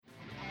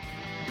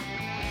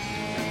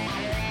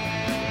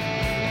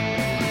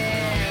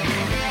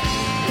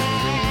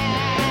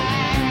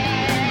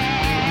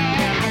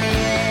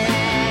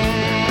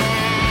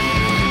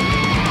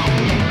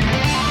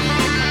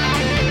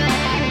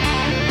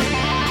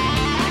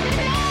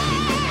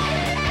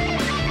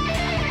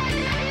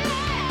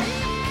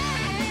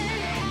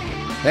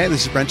Hey,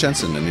 this is Brent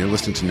Jensen, and you're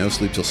listening to No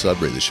Sleep Till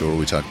Sudbury, the show where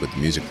we talk about the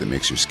music that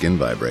makes your skin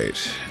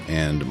vibrate.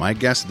 And my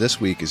guest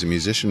this week is a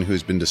musician who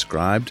has been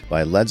described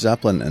by Led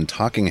Zeppelin and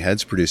Talking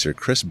Heads producer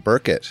Chris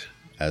Burkett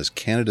as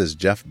Canada's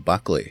Jeff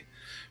Buckley.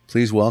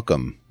 Please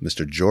welcome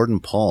Mr. Jordan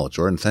Paul.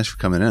 Jordan, thanks for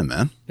coming in,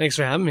 man. Thanks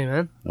for having me,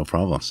 man. No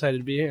problem. Excited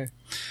to be here.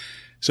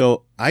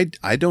 So I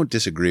don't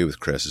disagree with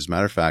Chris. As a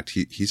matter of fact,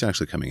 he's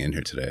actually coming in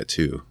here today at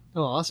 2.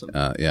 Oh, awesome.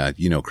 Yeah,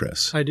 you know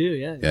Chris. I do,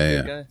 yeah. He's a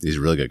good guy. He's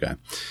a really good guy.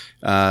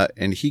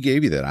 And he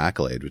gave you that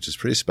accolade, which is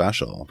pretty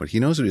special. But he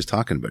knows what he's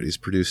talking about. He's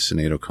produced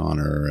Sinead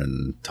O'Connor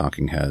and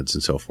Talking Heads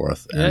and so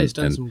forth. Yeah, he's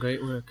done some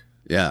great work.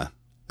 Yeah.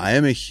 I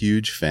am a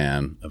huge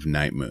fan of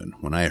Night Moon.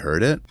 When I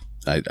heard it,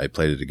 I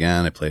played it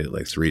again. I played it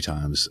like 3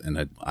 times. And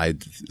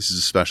this is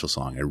a special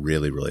song. I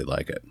really, really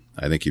like it.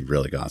 I think you've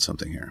really got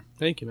something here.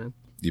 Thank you, man.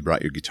 You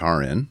brought your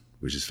guitar in,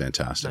 which is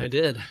fantastic. I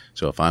did.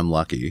 So if I'm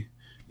lucky,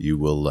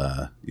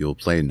 you'll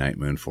play Night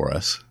Moon for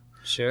us.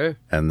 Sure.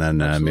 And then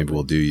maybe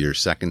we'll do your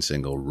second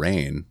single,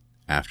 Rain,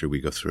 after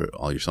we go through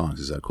all your songs.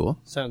 Is that cool?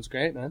 Sounds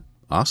great, man.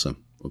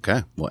 Awesome.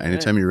 Okay. Well,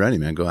 anytime you're ready,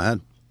 man, go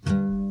ahead.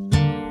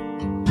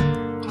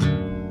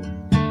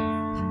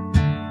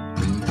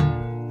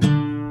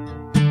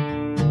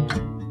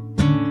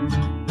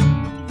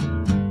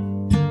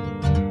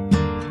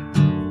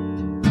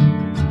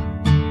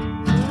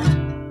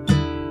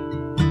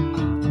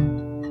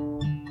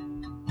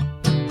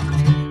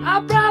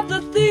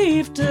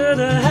 To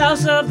the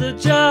house of the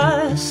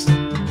just,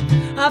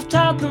 I've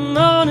taught the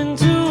morning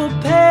to a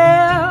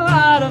pale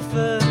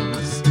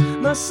artifice.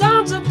 My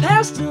songs are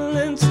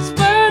pestilence, it's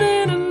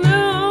burning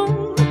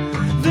anew,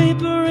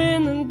 vapor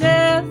in the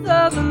death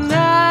of the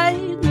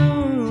night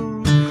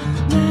moon.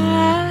 Night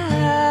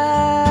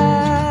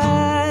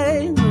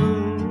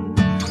moon,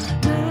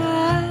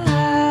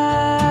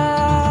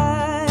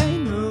 night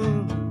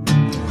moon,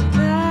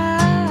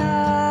 night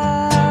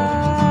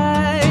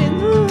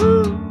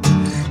moon.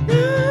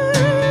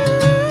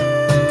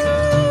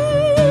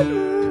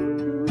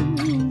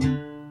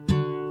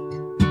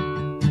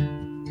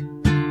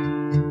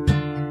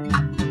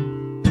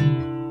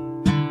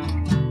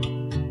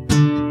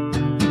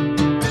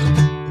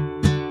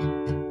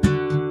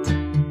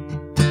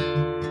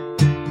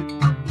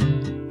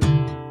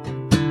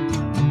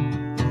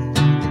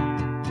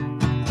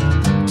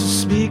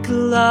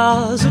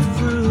 Laws of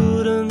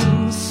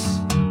prudence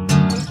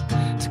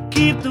to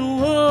keep the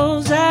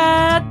wolves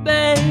at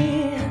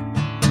bay,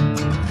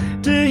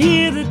 to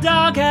hear the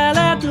dog howl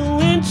at the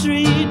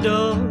wintry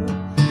door.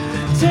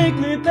 Take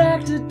me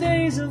back to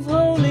days of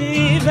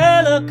holy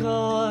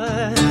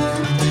Velocore.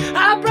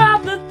 I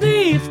brought the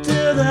thief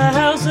to the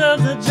house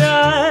of the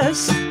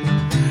just.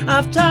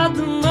 I've taught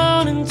the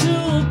morning to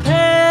a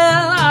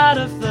pale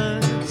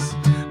artifice.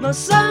 My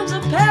songs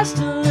are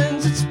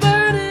pestilence, it's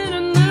burning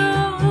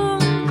anew,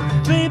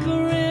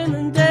 vapor in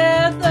the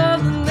death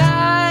of the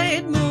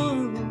night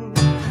moon.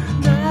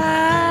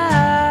 Night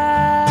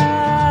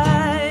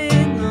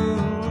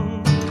moon,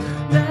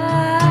 night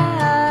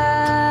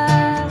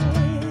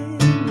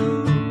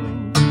moon,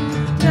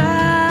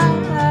 night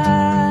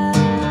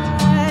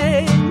moon,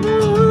 night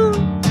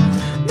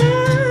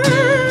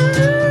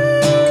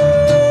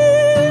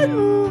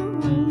moon.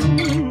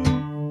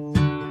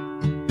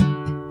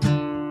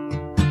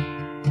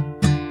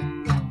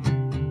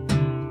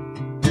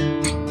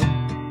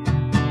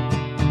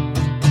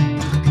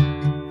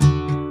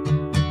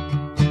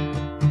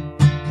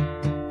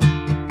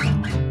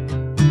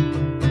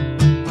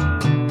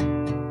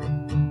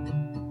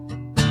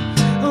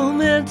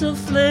 Mental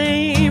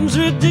flames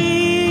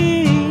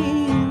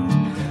redeem,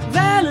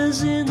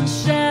 valors in the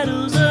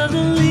shadows of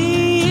the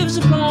leaves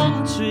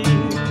upon the tree.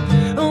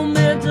 Oh,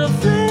 mental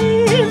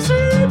flames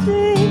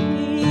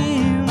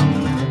redeem.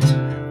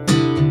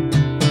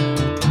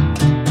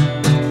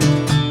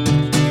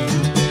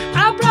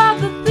 I brought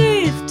the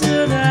thief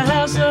to the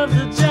house of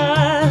the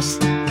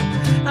just.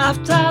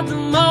 I've taught the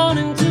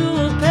morning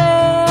to a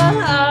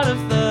pale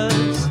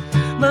artifice.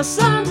 My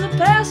songs are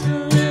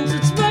pestilence,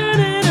 it's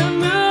burning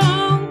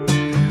anew,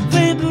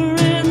 vapor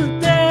in the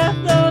death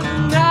of the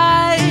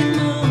night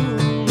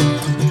moon.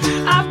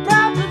 I've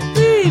brought the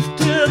thief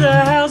to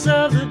the house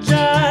of the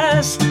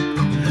just.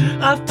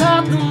 I've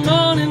taught the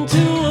morning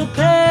to a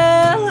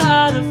pale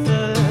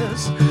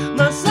artifice.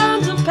 My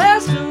songs are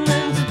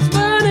pestilence, it's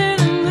burning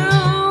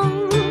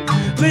anew,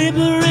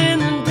 vapor in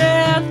the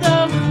death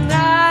of the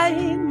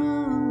night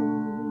moon.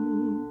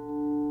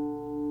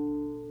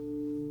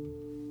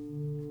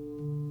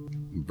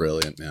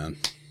 Brilliant, man.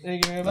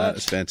 Thank you very much. That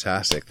is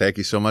fantastic. Thank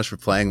you so much for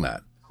playing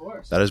that. Of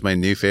course. That is my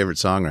new favorite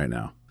song right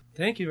now.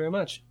 Thank you very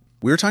much.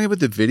 We were talking about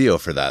the video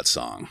for that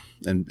song.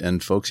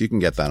 And folks, you can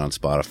get that on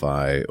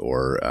Spotify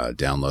or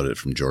download it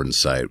from Jordan's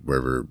site,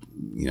 wherever,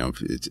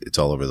 it's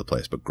all over the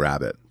place. But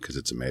grab it because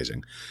it's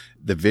amazing.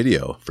 The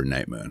video for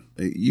Night Moon,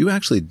 you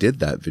actually did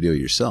that video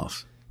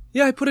yourself.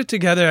 Yeah, I put it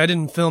together. I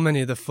didn't film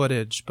any of the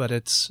footage, but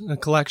it's a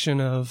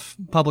collection of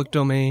public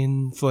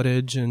domain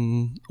footage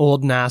and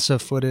old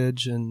NASA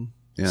footage and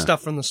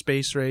stuff from the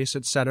space race,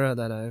 etc.,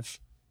 that I've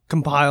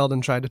compiled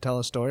and tried to tell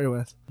a story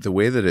with. The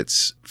way that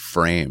it's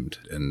framed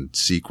and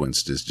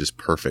sequenced is just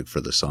perfect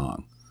for the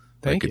song.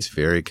 Thank you. It's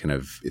very kind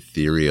of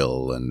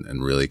ethereal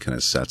and really kind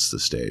of sets the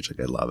stage. Like,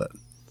 I love it.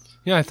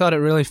 Yeah, I thought it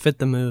really fit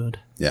the mood.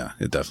 Yeah,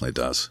 it definitely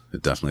does.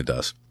 It definitely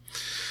does.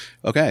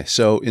 Okay,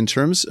 so in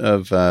terms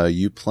of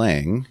you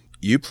playing,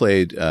 you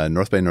played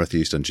North by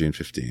Northeast on June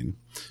 15.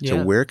 Yeah.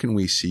 So where can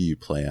we see you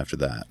play after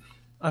that?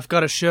 I've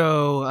got a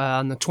show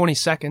on the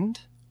 22nd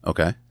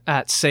Okay.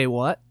 at Say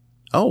What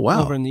Oh,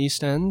 wow. over in the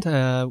East End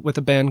with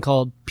a band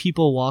called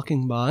People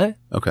Walking By.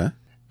 Okay.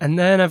 And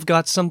then I've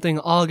got something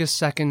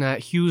August 2nd at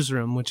Hughes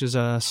Room, which is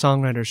a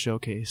songwriter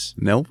showcase.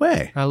 No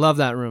way. I love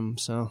that room,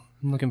 so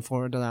I'm looking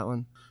forward to that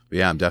one.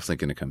 Yeah, I'm definitely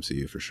going to come see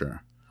you for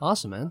sure.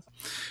 Awesome, man.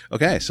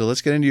 Okay, so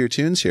let's get into your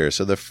tunes here.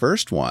 So the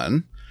first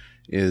one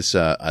is,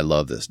 I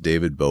love this,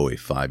 David Bowie,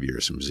 5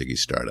 Years from Ziggy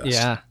Stardust.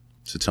 Yeah.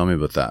 So tell me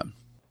about that.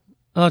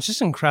 Oh, it's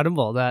just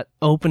incredible, that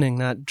opening,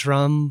 that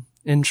drum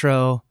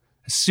intro.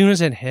 As soon as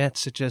it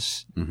hits, it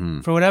just,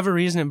 for whatever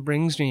reason, it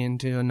brings me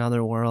into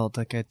another world.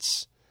 Like,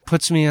 it's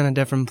puts me on a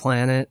different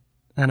planet,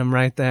 and I'm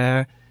right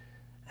there.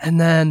 And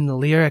then the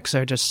lyrics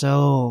are just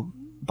so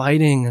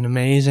biting and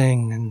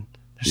amazing, and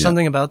there's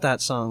something about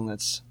that song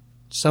that's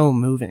so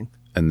moving.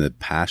 And the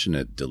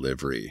passionate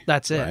delivery.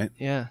 That's it, right?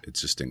 yeah. It's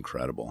just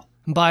incredible.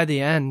 And by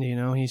the end,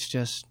 he's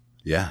just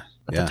Yeah.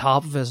 at the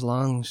top of his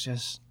lungs,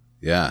 just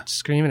Yeah.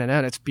 screaming it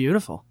out. It's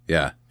beautiful.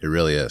 Yeah, it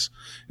really is.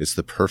 It's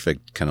the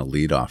perfect kind of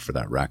lead off for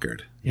that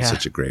record. It's Yeah.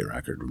 such a great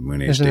record.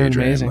 Moon Age Isn't it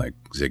Daydream, amazing? like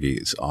Ziggy,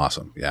 it's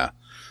awesome. Yeah.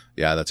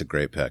 Yeah, that's a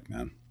great pick,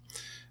 man.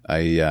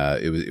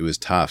 It was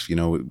tough,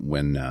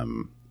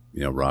 when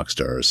rock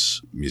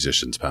stars,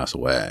 musicians pass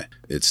away.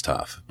 It's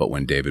tough. But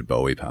when David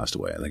Bowie passed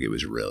away, I think it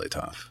was really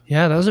tough.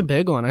 Yeah, that was a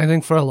big one. I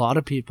think for a lot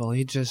of people,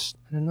 he just,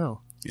 I don't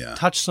know, Yeah.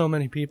 touched so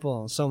many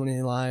people, so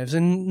many lives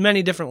in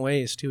many different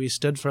ways too. He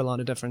stood for a lot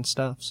of different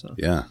stuff. So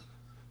Yeah.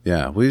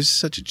 Yeah. Well, he's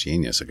such a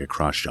genius, like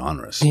across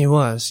genres. he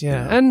was,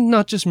 yeah. And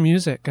not just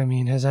music. I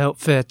mean, his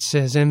outfits,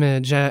 his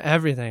image,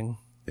 everything.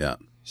 Yeah.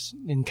 He's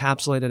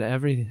encapsulated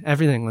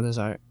everything with his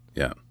art.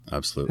 Yeah, I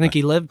absolutely. think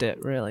he lived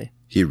it, really.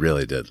 He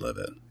really did live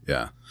it.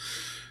 Yeah.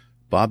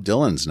 Bob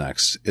Dylan's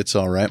next. It's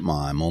All Right,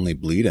 Ma, I'm Only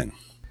Bleeding.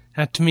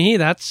 To me,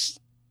 that's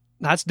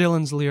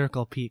Dylan's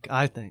lyrical peak,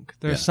 I think.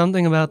 There's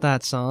something about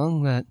that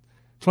song that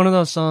it's one of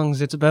those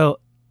songs, it's about,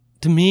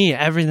 to me,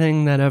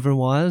 everything that ever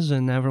was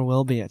and ever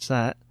will be. It's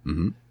that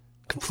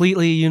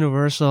completely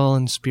universal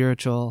and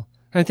spiritual.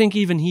 I think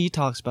even he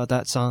talks about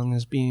that song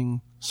as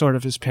being sort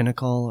of his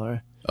pinnacle.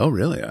 Or Oh,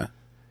 really? yeah,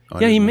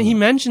 he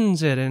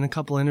mentions it in a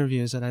couple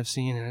interviews that I've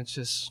seen, and it's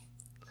just,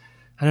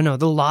 I don't know,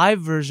 the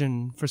live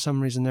version, for some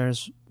reason,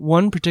 there's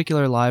one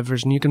particular live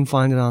version, you can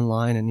find it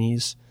online, and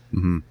he's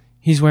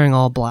wearing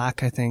all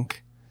black, I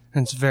think,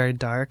 and it's very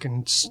dark,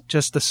 and it's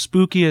just the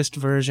spookiest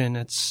version.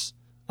 It's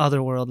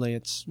otherworldly.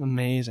 It's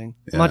amazing.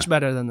 Yeah. Much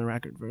better than the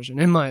record version,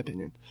 in my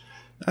opinion.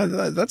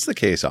 That's the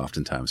case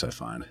oftentimes, I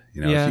find.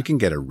 If you can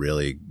get a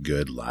really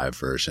good live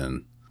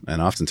version, and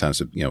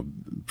oftentimes,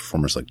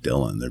 performers like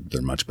Dylan,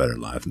 they're much better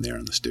live than they are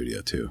in the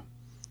studio, too.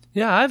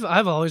 Yeah,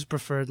 I've always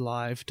preferred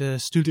live to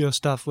studio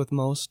stuff with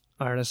most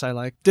artists I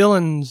like.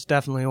 Dylan's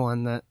definitely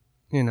one that,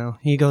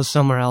 he goes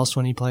somewhere else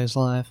when he plays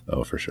live.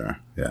 Oh, for sure.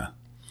 Yeah.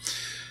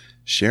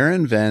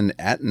 Sharon Van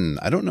Etten.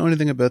 I don't know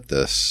anything about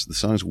this. The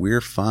song's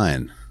We're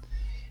Fine.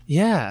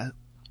 Yeah.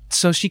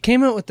 So she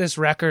came out with this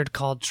record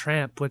called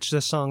Tramp, which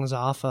this song is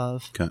off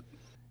of. Okay.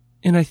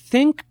 And I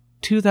think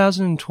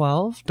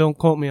 2012, don't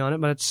quote me on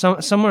it, but it's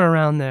somewhere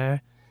around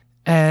there.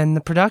 And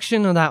the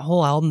production of that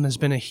whole album has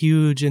been a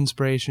huge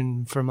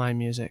inspiration for my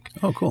music.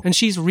 Oh, cool. And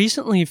she's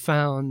recently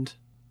found,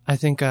 I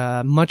think,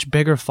 a much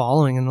bigger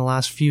following in the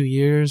last few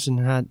years and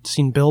had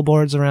seen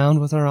billboards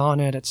around with her on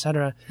it,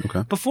 etc.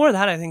 Okay. Before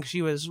that, I think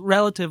she was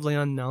relatively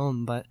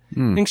unknown, but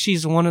I think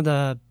she's one of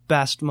the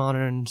best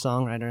modern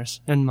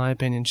songwriters, in my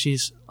opinion.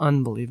 She's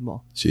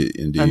unbelievable. She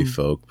indie,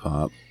 folk,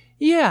 pop.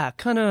 Yeah,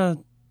 kind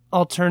of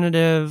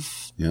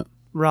alternative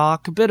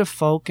rock, a bit of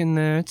folk in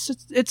there.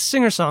 It's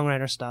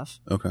singer-songwriter stuff.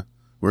 Okay.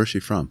 Where is she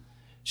from?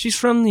 She's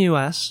from the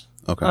U.S.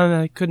 Okay.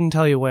 I couldn't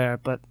tell you where,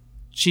 but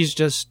she's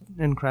just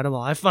incredible.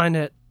 I find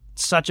it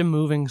such a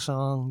moving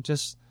song.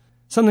 Just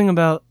something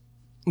about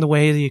the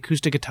way the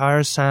acoustic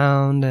guitars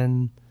sound,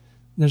 and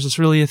there's this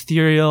really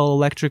ethereal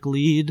electric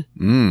lead.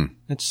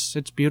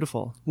 It's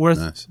beautiful.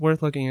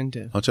 Worth looking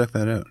into. I'll check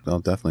that out. I'll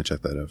definitely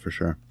check that out for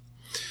sure.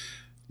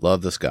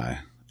 Love this guy.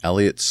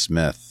 Elliott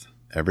Smith.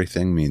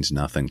 Everything Means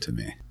Nothing to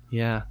Me.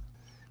 Yeah.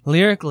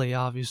 Lyrically,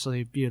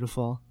 obviously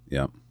beautiful.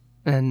 Yeah.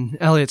 And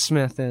Elliott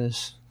Smith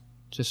is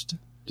just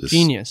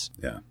genius.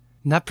 Yeah.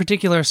 And that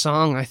particular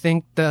song, I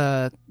think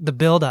the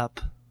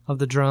build-up of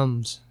the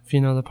drums, if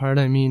you know the part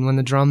I mean, when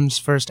the drums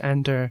first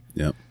enter.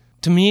 Yep.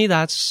 To me,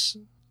 that's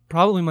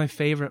probably my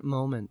favorite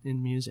moment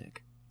in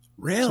music.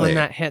 Really? It's when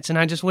that hits, and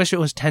I just wish it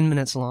was 10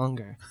 minutes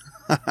longer.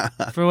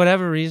 For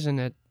whatever reason,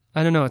 it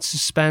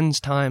suspends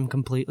time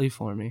completely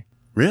for me.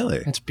 Really?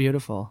 It's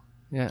beautiful.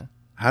 Yeah.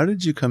 How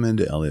did you come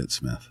into Elliott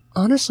Smith?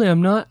 Honestly,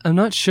 I'm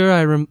not sure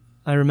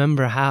I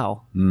remember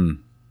how.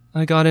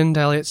 I got into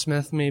Elliott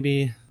Smith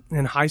maybe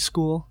in high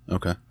school,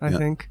 Okay. I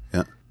think.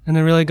 Yeah. And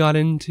I really got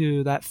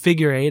into that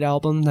Figure 8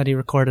 album that he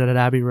recorded at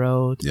Abbey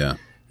Road. Yeah.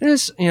 It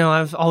is,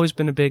 I've always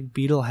been a big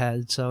Beatle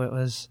head, so it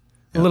was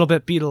a little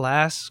bit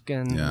Beatle-esque.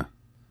 And Yeah.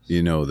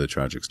 You know the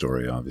tragic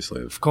story,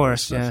 obviously. Of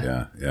course,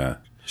 yeah. Yeah.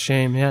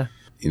 Shame, yeah.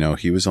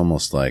 He was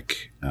almost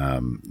like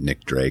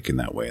Nick Drake in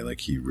that way. Like,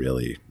 he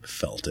really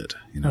felt it,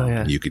 Oh, yeah.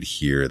 And you could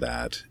hear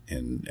that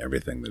in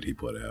everything that he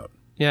put out.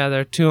 Yeah,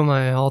 they're two of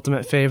my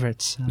ultimate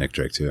favorites. Nick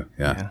Drake, too.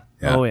 Yeah.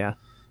 Oh, yeah.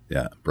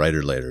 Yeah.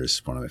 Brighter Later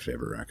is one of my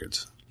favorite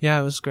records. Yeah,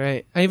 it was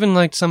great. I even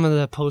liked some of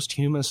the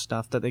posthumous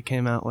stuff that they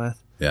came out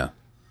with. Yeah.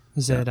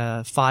 Is it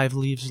 5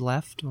 Leaves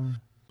Left? Or?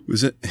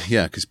 Was it?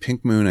 Yeah, because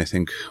Pink Moon, I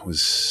think,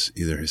 was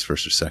either his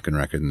first or second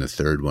record, and the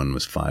third one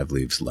was 5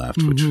 Leaves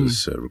Left, which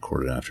was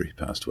recorded after he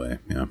passed away.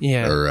 Yeah.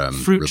 Yeah. Or,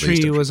 Fruit released Tree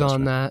after he was passed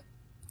on away. that.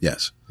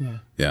 Yes. Yeah.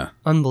 Yeah.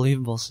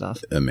 Unbelievable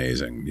stuff.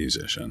 Amazing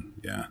musician.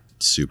 Yeah.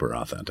 Super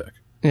authentic.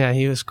 Yeah,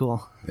 he was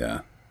cool.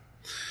 Yeah.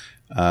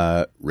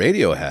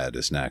 Radiohead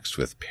is next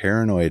with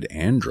Paranoid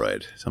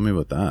Android. Tell me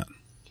about that.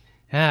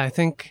 Yeah, I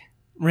think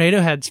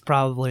Radiohead's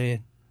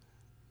probably,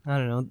 I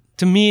don't know,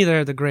 to me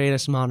they're the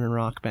greatest modern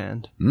rock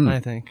band, I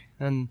think.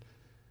 And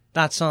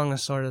that song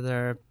is sort of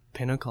their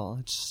pinnacle.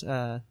 It's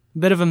a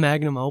bit of a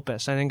magnum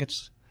opus. I think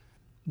it's,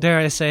 dare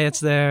I say, it's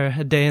their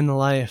A Day in the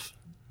Life.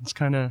 It's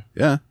kind of,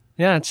 Yeah.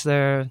 it's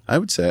their, I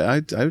would say, I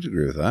would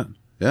agree with that.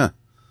 Yeah.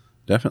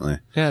 Definitely.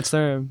 yeah, it's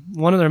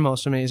one of their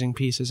most amazing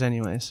pieces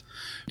anyways.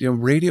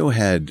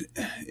 Radiohead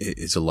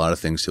is a lot of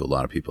things to a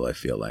lot of people, I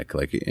feel like,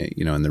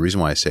 and the reason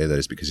why I say that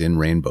is because In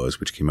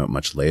Rainbows, which came out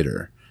much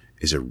later,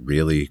 is a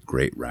really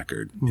great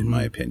record, in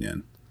my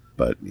opinion.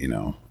 But,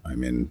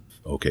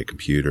 OK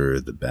Computer,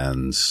 The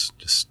Bends,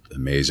 just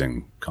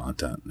amazing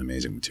content,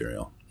 amazing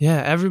material.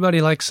 Yeah,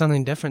 everybody likes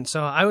something different.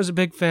 So I was a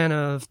big fan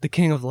of The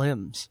King of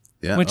Limbs,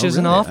 which is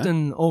an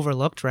often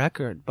overlooked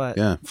record. But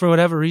for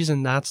whatever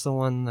reason, that's the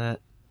one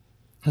that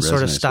has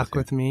sort of stuck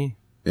with me.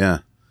 Yeah.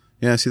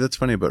 Yeah, see, that's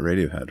funny about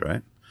Radiohead,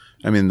 right?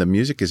 I mean, the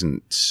music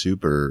isn't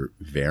super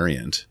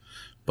variant,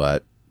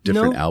 but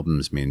different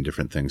albums mean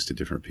different things to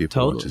different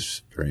people, which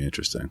is very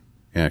interesting.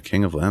 Yeah,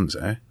 King of Limbs,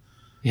 eh?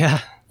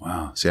 Yeah.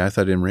 Wow. See, I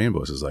thought In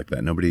Rainbows was like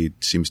that. Nobody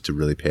seems to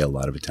really pay a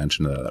lot of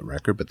attention to that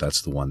record, but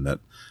that's the one that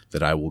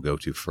I will go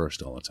to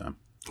first all the time.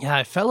 Yeah,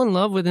 I fell in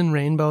love with In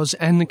Rainbows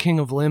and The King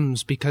of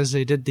Limbs because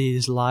they did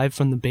these live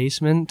from the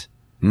basement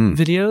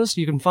videos.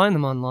 You can find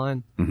them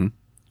online. Mm-hmm.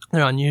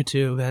 They're on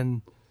YouTube,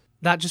 and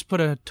that just put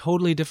a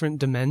totally different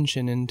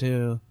dimension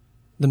into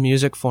the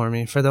music for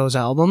me for those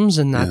albums,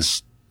 and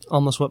that's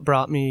almost what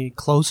brought me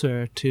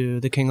closer to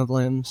The King of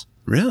Limbs.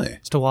 Really?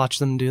 Is to watch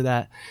them do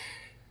that.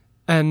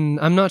 And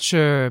I'm not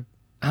sure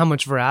how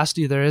much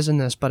veracity there is in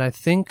this, but I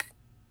think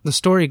the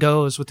story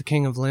goes with The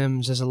King of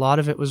Limbs is a lot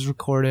of it was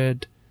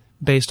recorded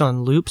based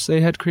on loops they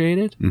had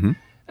created. Mm-hmm.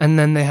 And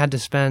then they had to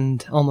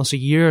spend almost a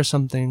year or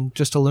something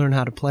just to learn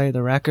how to play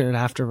the record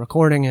after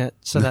recording it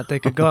so that they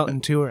could go out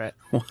and tour it.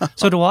 Wow.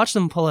 So to watch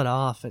them pull it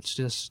off, it's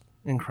just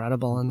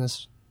incredible in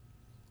this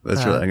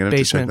That's really, I'm going to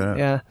have to check that out.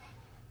 Yeah.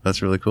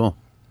 That's really cool.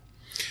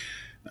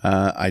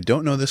 I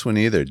don't know this one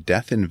either.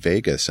 Death in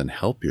Vegas and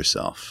Help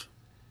Yourself.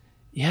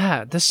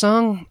 Yeah, this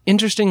song,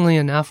 interestingly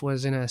enough,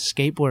 was in a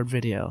skateboard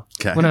video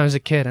when I was a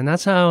kid. And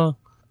that's how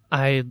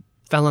I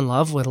fell in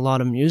love with a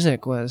lot of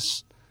music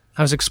was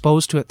I was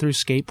exposed to it through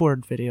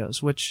skateboard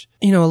videos, which,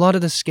 a lot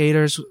of the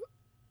skaters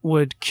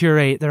would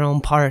curate their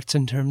own parts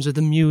in terms of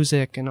the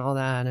music and all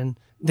that. And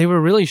they were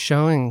really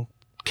showing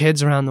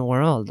kids around the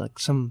world, like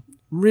some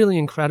really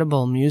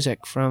incredible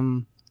music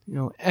from,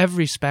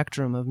 every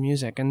spectrum of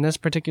music. And this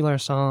particular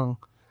song,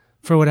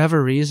 for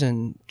whatever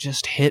reason,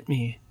 just hit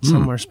me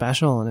somewhere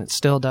special. And it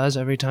still does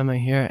every time I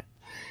hear it.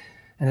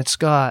 And it's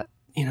got,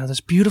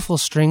 this beautiful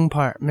string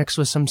part mixed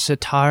with some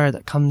sitar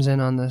that comes in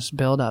on this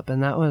build-up.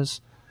 And that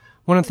was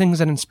one of the things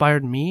that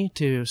inspired me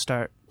to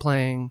start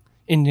playing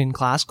Indian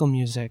classical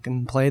music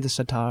and play the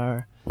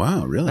sitar.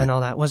 Wow, really? And all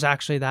that was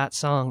actually that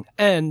song.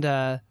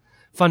 And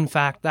fun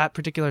fact, that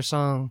particular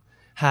song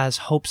has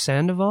Hope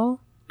Sandoval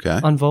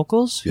on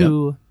vocals,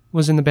 who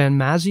was in the band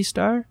Mazzy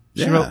Star.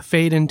 She wrote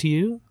Fade Into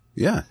You.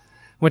 Yeah.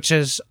 Which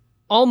has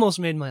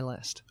almost made my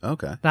list.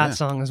 Okay. That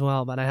song as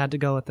well, but I had to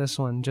go with this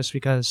one just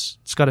because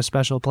it's got a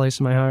special place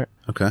in my heart.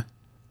 Okay.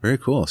 Very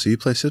cool. So you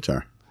play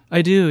sitar?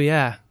 I do,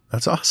 yeah.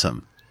 That's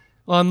awesome.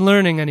 Well, I'm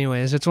learning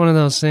anyways. It's one of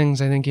those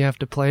things I think you have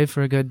to play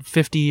for a good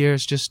 50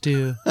 years just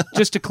to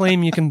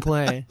claim you can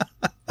play.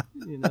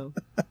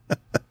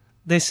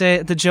 They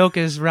say the joke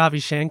is Ravi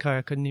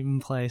Shankar couldn't even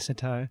play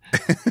sitar.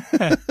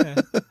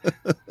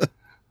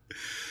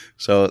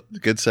 So,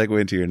 good segue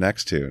into your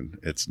next tune.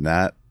 It's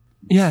Nat.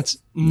 Yeah, it's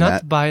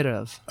Nat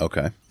Bhairav.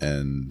 Okay.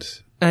 And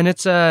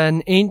it's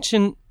an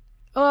ancient,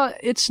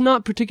 it's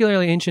not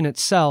particularly ancient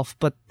itself,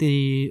 but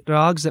the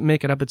rags that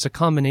make it up, it's a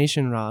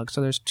combination rag.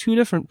 So there's two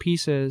different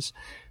pieces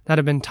that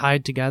have been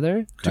tied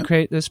together to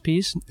create this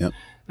piece. Yep.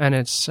 And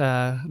it's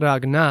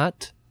Rag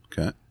Nat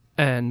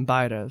and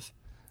Bhairav.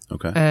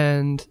 Okay.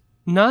 And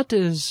Nat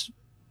is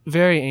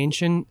very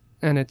ancient,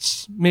 and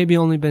it's maybe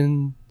only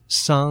been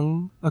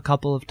sung a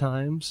couple of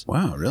times.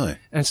 Wow, really?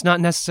 And it's not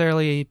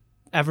necessarily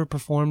ever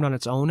performed on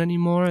its own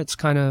anymore. It's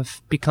kind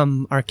of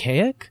become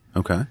archaic.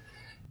 Okay.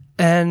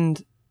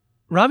 And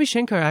Ravi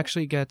Shankar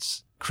actually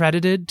gets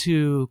credited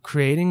to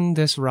creating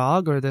this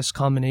rag or this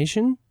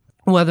combination.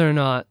 Whether or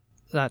not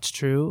that's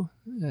true,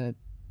 it's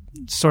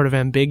sort of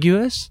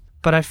ambiguous,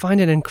 but I find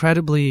it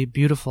incredibly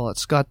beautiful.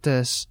 It's got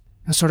this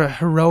sort of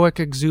heroic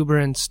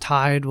exuberance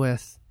tied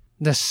with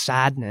this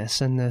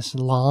sadness and this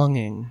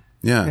longing.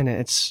 Yeah. And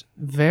it's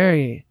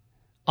very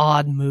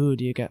odd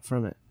mood you get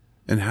from it.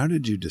 And how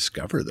did you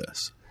discover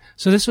this?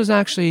 So this was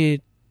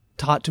actually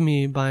taught to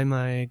me by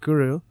my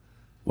guru,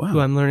 Wow. who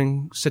I'm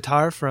learning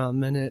sitar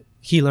from, and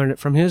he learned it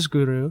from his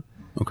guru.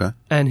 Okay.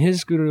 And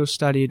his guru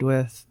studied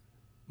with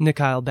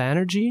Nikhil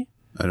Banerjee,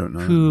 I don't know.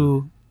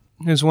 who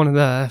is one of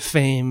the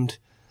famed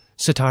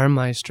sitar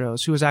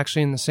maestros, who was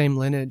actually in the same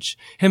lineage.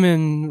 Him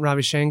and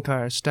Ravi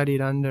Shankar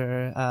studied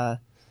under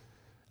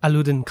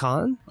Alauddin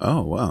Khan.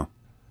 Oh, wow.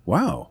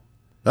 Wow.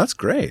 That's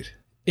great.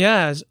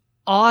 Yeah, it's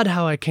odd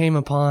how I came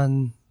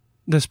upon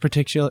this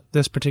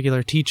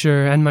particular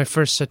teacher and my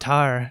first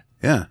sitar.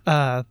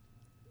 Yeah.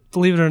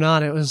 Believe it or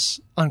not, it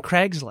was on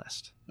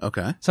Craigslist.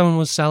 Okay. Someone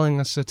was selling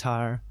a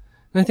sitar,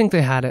 and I think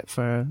they had it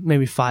for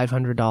maybe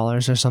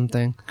 $500 or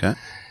something. Okay.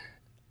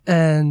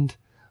 And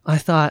I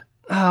thought,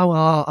 oh,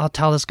 well, I'll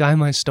tell this guy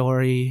my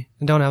story.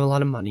 I don't have a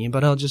lot of money,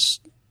 but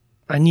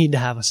I need to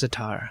have a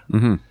sitar.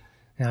 Mm-hmm.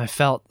 And I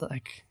felt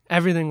like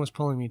everything was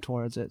pulling me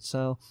towards it.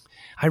 So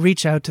I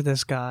reach out to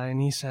this guy,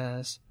 and he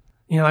says,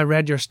 I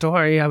read your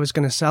story. I was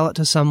going to sell it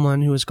to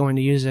someone who was going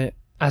to use it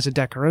as a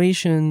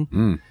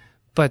decoration.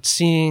 But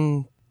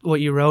seeing what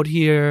you wrote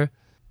here,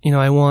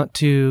 I want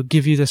to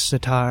give you this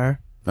sitar.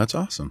 That's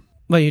awesome.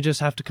 But you just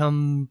have to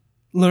come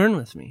learn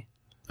with me.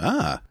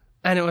 Ah.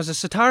 And it was a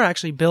sitar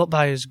actually built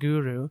by his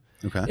guru.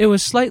 Okay. It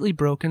was slightly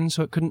broken,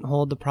 so it couldn't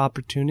hold the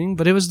proper tuning,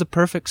 but it was the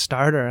perfect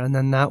starter. And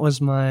then that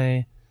was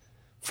my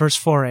first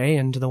foray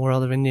into the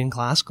world of Indian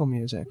classical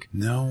music.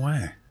 No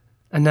way.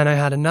 And then I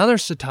had another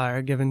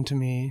sitar given to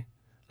me.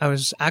 I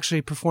was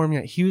actually performing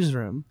at Hughes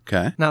Room.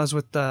 Okay. And that was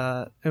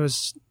it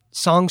was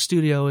Song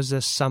Studio was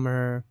this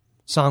summer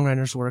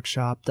songwriters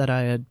workshop that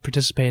I had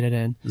participated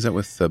in. Is that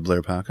with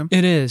Blair Packham?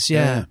 It is,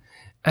 yeah.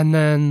 And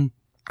then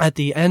at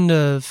the end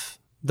of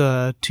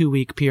the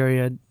 2-week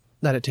period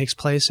that it takes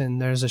place in,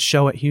 there's a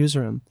show at Hughes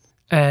Room.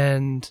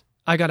 And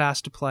I got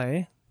asked to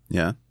play.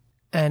 Yeah.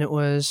 And it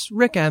was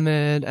Rick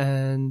Emmett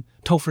and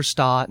Topher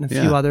Stott and a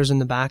few others in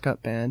the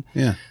backup band.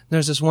 Yeah.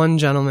 There's this one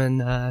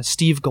gentleman,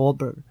 Steve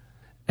Goldberg.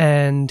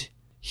 And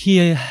he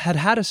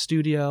had a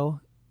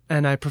studio,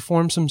 and I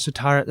performed some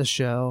sitar at the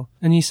show.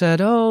 And he said,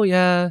 oh,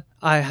 yeah,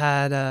 I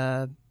had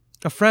a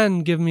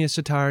friend give me a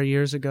sitar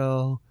years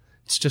ago.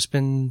 It's just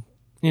been,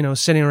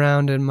 sitting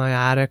around in my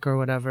attic or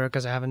whatever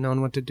because I haven't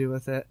known what to do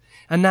with it.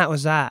 And that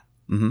was that.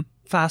 Mm-hmm.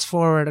 Fast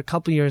forward a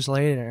couple years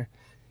later,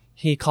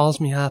 he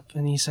calls me up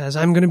and he says,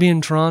 I'm going to be in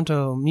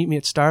Toronto. Meet me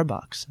at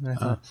Starbucks. And I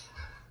thought,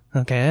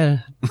 okay,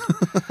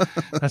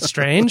 that's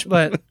strange,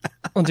 but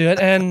I'll do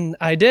it. And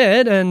I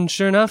did. And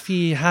sure enough,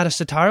 he had a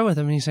sitar with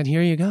him and he said,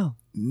 here you go.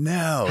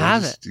 No.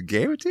 Have it. it.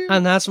 Gave it to you?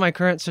 And that's my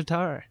current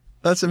sitar.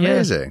 That's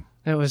amazing.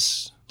 Yeah, it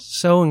was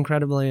so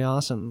incredibly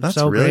awesome. That's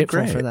so really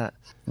grateful great. for that.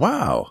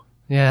 Wow.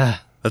 Yeah.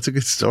 That's a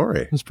good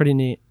story. It was pretty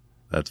neat.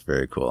 That's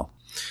very cool.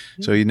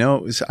 So, I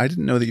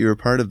didn't know that you were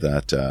part of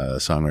that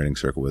songwriting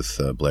circle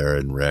with Blair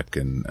and Rick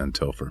and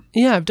Topher.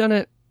 Yeah, I've done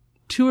it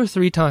 2 or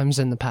 3 times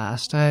in the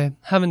past. I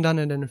haven't done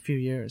it in a few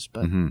years,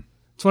 but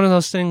it's one of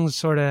those things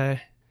sort of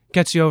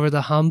gets you over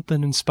the hump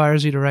and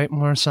inspires you to write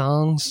more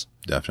songs.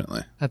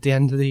 Definitely. At the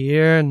end of the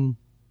year, and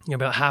you're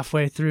about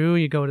halfway through,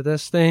 you go to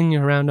this thing,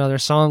 you're around other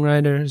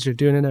songwriters, you're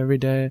doing it every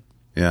day.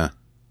 Yeah.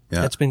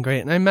 Yeah. It's been great.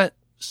 And I met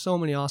so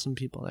many awesome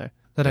people there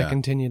that I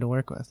continue to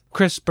work with.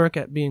 Chris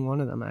Burkett being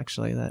one of them,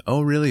 actually.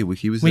 Oh, really?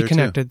 He was there we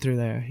connected through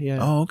there, yeah.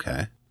 Oh,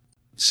 okay.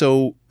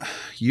 So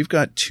you've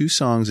got 2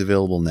 songs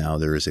available now.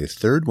 There is a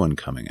third one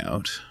coming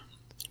out.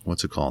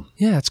 What's it called?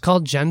 Yeah, it's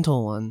called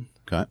Gentle One.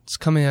 Okay. It's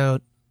coming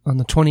out on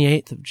the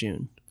 28th of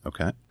June.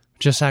 Okay.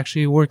 Just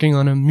actually working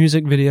on a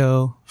music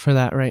video for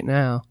that right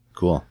now.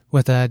 Cool.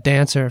 With a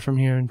dancer from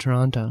here in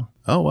Toronto.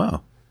 Oh,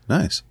 wow.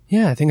 Nice.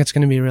 Yeah, I think it's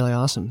going to be really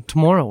awesome.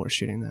 Tomorrow we're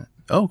shooting that.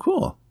 Oh,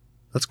 cool.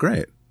 That's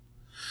great.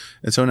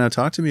 And so now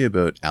talk to me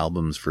about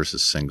albums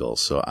versus singles.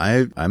 So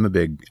I'm a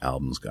big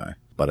albums guy,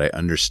 but I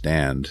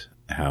understand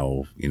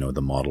how,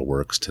 the model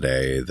works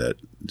today, that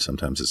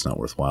sometimes it's not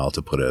worthwhile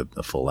to put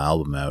a full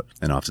album out.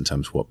 And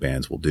oftentimes what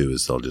bands will do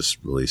is they'll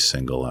just release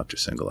single after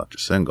single after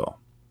single.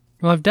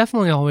 Well, I've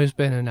definitely always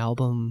been an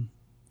album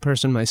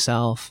person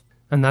myself,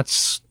 and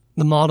that's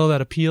the model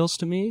that appeals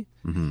to me.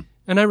 Mm-hmm.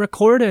 And I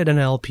recorded an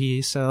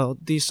LP, so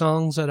these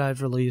songs that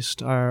I've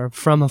released are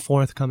from a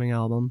forthcoming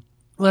album.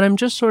 But I'm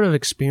just sort of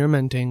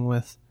experimenting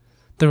with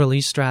the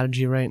release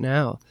strategy right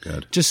now.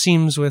 Good. Just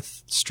seems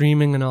with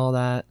streaming and all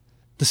that,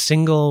 the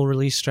single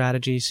release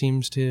strategy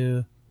seems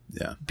to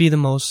be the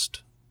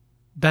most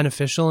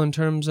beneficial in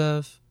terms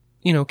of,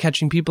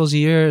 catching people's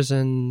ears.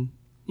 And,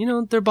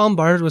 they're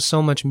bombarded with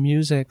so much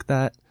music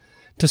that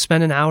to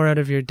spend an hour out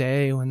of your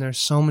day when there's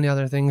so many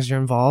other things you're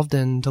involved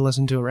in to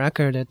listen to a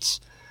record, it's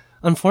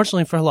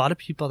unfortunately for a lot of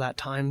people that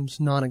time's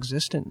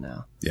non-existent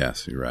now.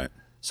 Yes, you're right.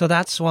 So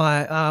that's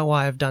why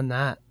I've done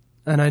that.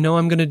 And I know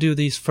I'm going to do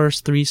these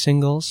first 3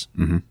 singles.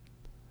 Mm-hmm.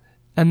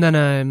 And then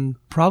I'm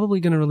probably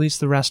going to release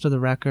the rest of the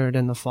record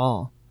in the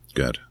fall.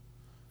 Good.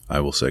 I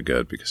will say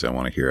good because I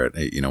want to hear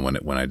it. You know,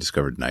 when I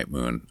discovered Night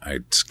Moon, I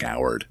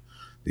scoured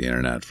the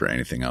internet for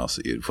anything else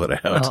that you'd put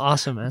out. Oh,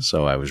 awesome, man.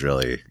 So I was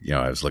really,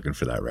 I was looking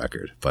for that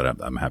record.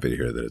 But I'm happy to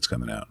hear that it's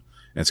coming out.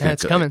 And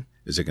it's coming.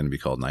 Is it going to be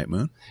called Night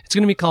Moon? It's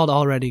going to be called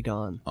Already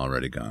Gone.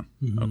 Already Gone.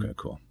 Mm-hmm. Okay,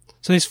 cool.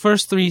 So these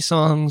first 3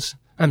 songs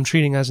I'm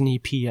treating as an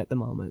EP at the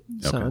moment.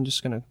 So Okay. I'm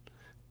just going to...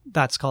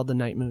 That's called the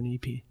Night Moon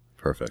EP.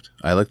 Perfect.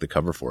 I like the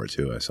cover for it,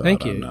 too. I saw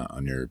Thank it you.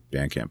 on your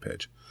Bandcamp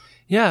page.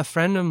 Yeah, a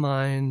friend of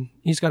mine,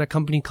 he's got a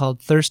company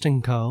called Thirst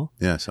 & Co.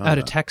 Yeah, I saw out that.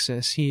 of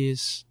Texas.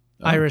 He's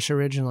Irish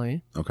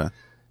originally. Okay.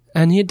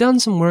 And he had done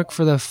some work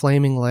for the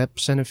Flaming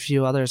Lips and a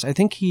few others. I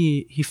think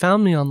he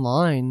found me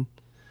online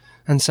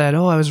and said,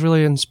 I was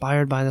really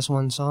inspired by this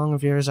one song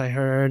of yours I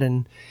heard,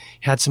 and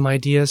he had some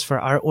ideas for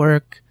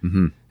artwork.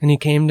 Mm-hmm. And he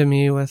came to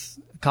me with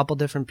a couple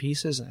different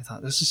pieces. And I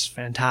thought, this is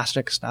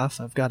fantastic stuff.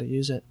 I've got to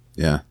use it.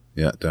 Yeah,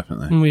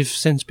 definitely. And we've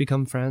since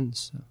become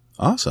friends. So.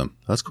 Awesome.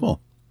 That's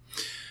cool.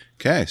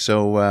 Okay,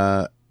 so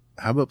how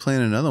about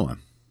playing another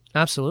one?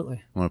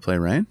 Absolutely. Want to play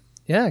Rain?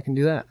 Yeah, I can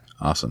do that.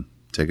 Awesome.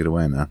 Take it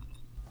away, man.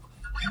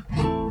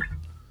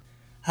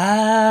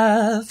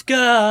 I've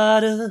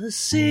got a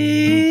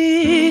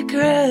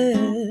secret.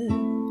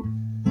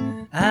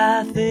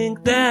 I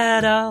think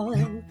that I'll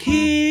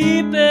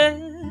keep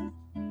it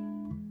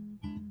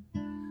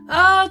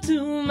all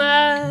to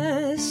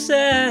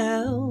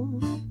myself.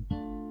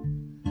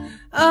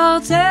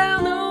 I'll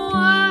tell no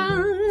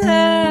one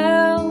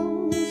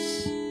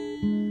else.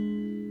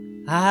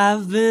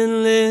 I've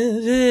been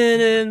living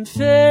in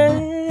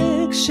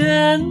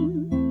fiction,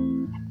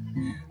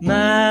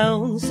 my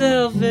own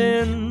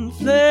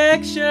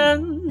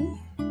self-infliction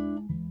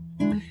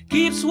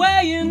keeps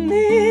weighing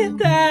me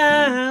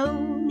down.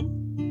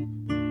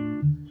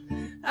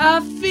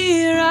 I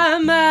fear I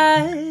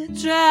might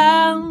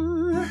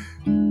drown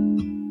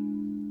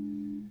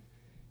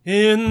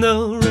in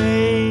the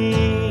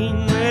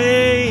rain,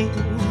 rain,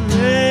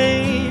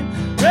 rain,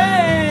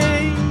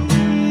 rain,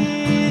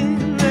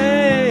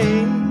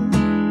 rain,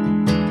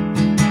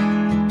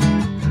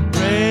 rain,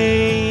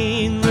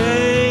 rain, rain,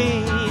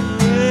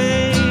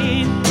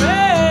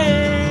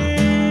 rain,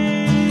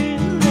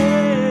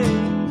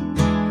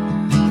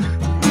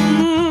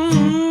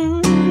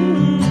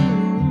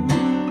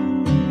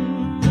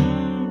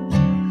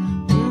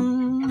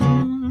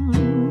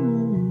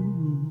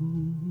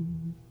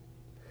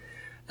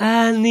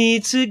 I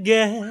need to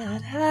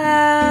get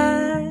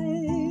high.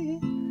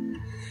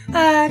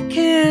 I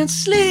can't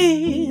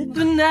sleep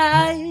at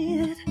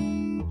night,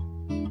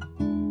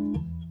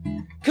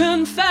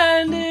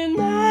 confined in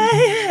my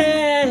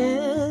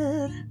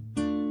head.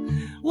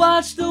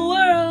 Watch the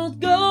world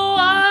go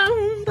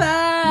on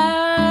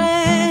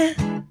by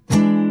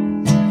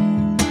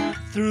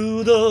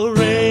through the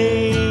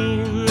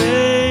rain,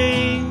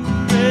 rain,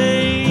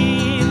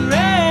 rain,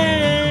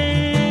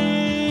 rain,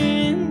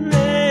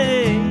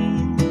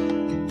 rain,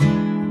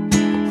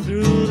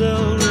 through the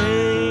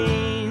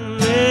rain,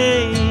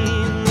 rain,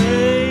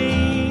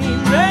 rain,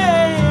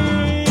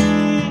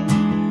 rain,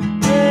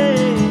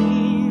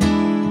 rain.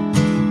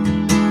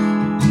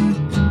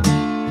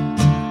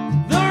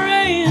 The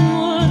rain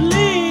would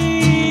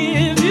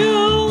leave you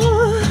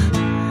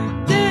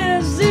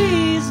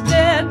disease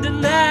dead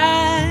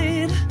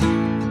tonight.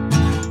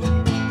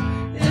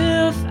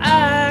 If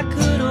I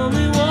could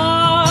only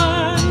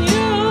warn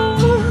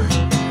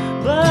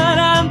you, but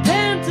I'm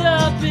pent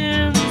up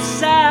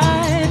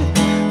inside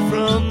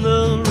from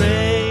the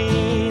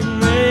rain,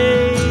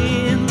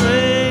 rain,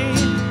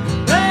 rain,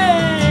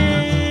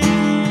 rain,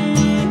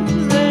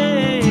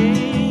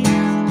 rain,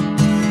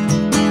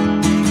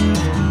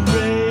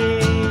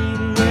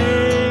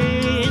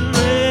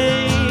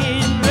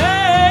 rain, rain,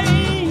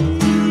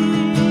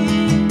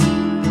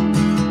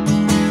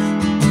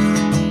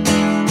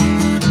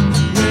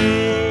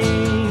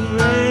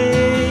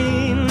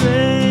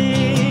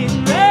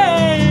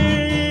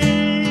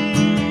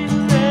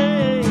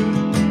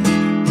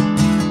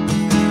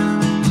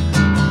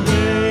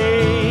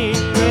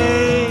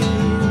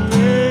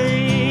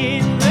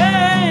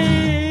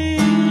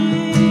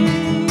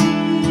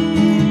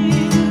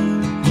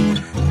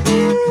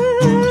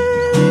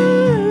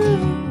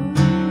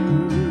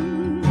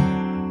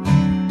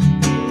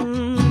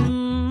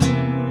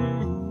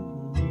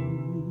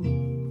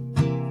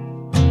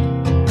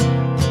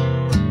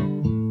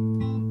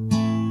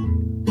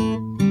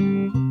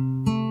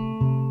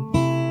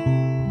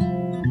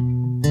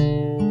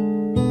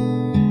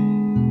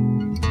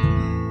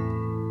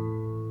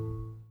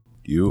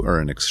 You are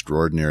an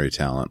extraordinary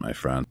talent, my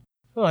friend.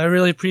 Oh, I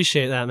really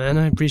appreciate that, man.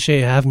 I appreciate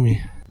you having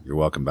me. You're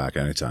welcome back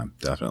anytime.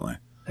 Definitely.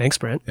 Thanks,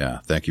 Brent. Yeah.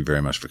 Thank you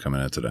very much for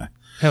coming in today.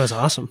 That was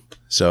awesome.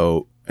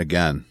 So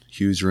again,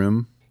 Hughes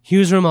Room,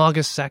 Hughes Room,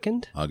 August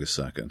 2nd. August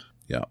 2nd.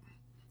 Yeah.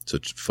 So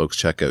folks,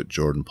 check out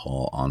Jordan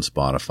Paul on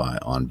Spotify,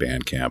 on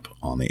Bandcamp,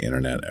 on the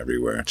internet,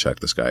 everywhere.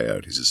 Check this guy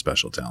out. He's a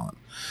special talent.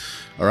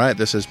 All right,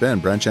 this has been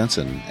Brent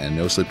Jensen and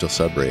No Sleep Till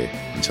Sudbury.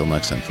 Until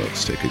next time,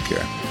 folks, take good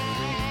care.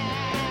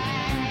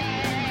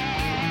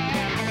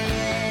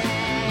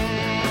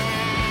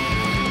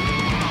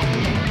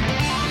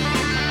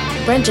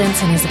 Brent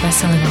Jensen is the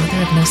best-selling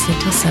author of No Sleep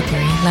Till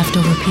Sudbury,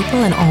 Leftover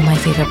People, and All My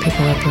Favorite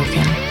People Are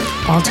Broken.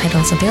 All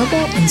titles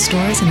available in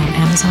stores and on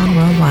Amazon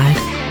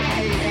worldwide.